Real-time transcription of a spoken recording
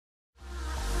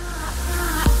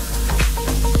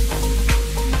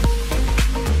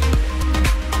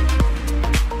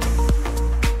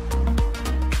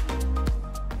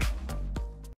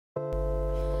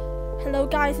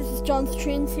John's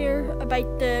Trains here about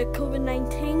the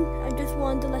COVID-19. I just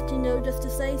wanted to let you know, just to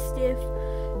say safe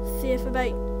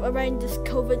about around this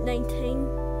COVID-19,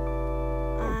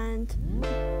 and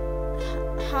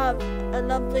have a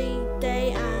lovely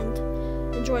day and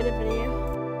enjoy the video.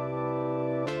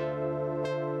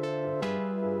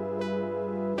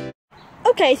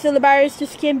 Okay, so the barriers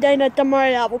just came down at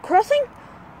Dunmurry level crossing.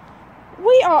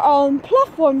 We are on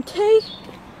platform 2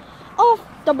 of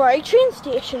Dunmurry train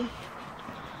station.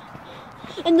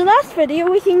 In the last video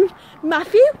we seen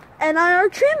Matthew and our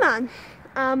train man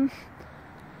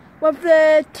with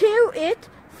the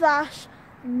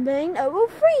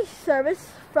 2x4000 service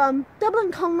from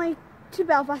Dublin Conley to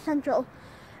Belfast Central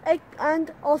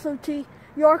and also to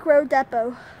York Road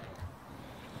Depot.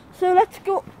 So let's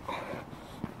go.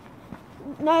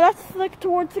 Now let's look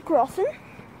towards the crossing.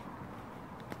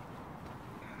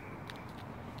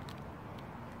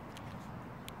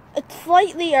 It's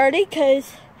slightly early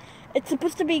because it's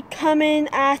supposed to be coming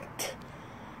at,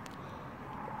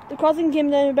 the crossing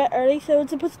came down a bit early, so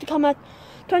it's supposed to come at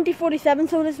 2x4000,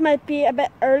 so this might be a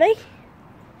bit early.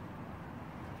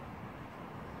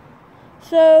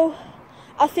 So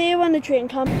I'll see you when the train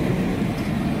comes.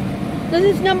 This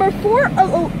is number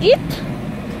 4008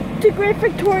 to Great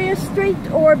Victoria Street,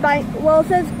 or well, it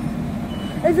says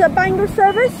it's a Bangor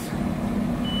service.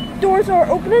 Doors are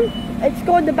opening. It's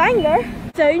going to Bangor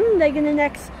soon, like in the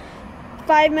next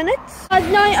 5 minutes.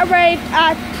 I've now arrived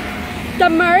at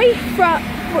Dunmurry from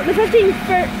the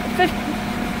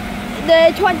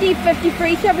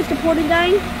 2053 service to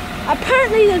Portadown.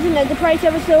 Apparently there's an Enterprise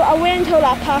service, so I'll wait until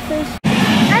that passes.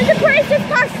 Enterprise just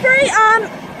passed through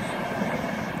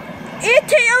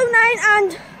 8209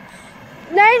 and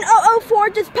 9004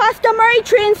 just past Dunmurry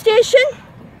train station.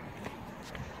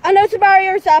 I know the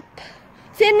barrier's up.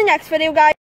 See you in the next video, guys.